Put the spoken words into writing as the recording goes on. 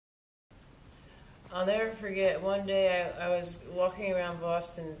I'll never forget, one day I was walking around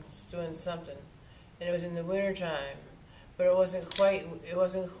Boston doing something, and it was in the wintertime, but it wasn't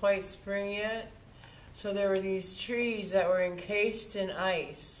quite spring yet, so there were these trees that were encased in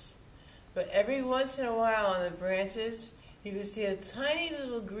ice, but every once in a while on the branches you could see a tiny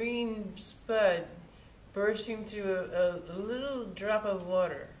little green spud bursting through a little drop of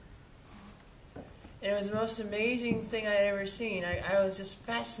water. And it was the most amazing thing I'd ever seen. I was just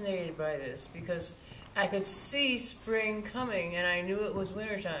fascinated by this because I could see spring coming and I knew it was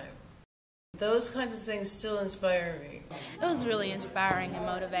wintertime. Those kinds of things still inspire me. It was really inspiring and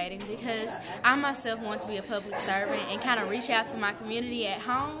motivating because I myself want to be a public servant and kind of reach out to my community at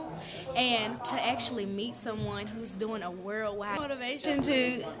home and to actually meet someone who's doing a worldwide motivation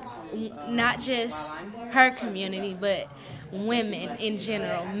to not just her community but women in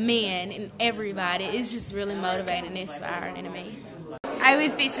general, men, and everybody. It's just really motivating and inspiring to me. I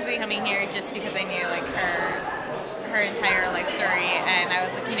was basically coming here just because I knew like her entire life story, and I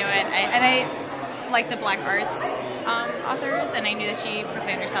was like, you know what, I like the Black Arts authors, and I knew that she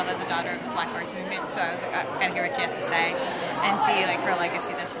proclaimed herself as a daughter of the Black Arts movement, so I was like, I gotta hear what she has to say and see like her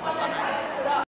legacy that she's left behind.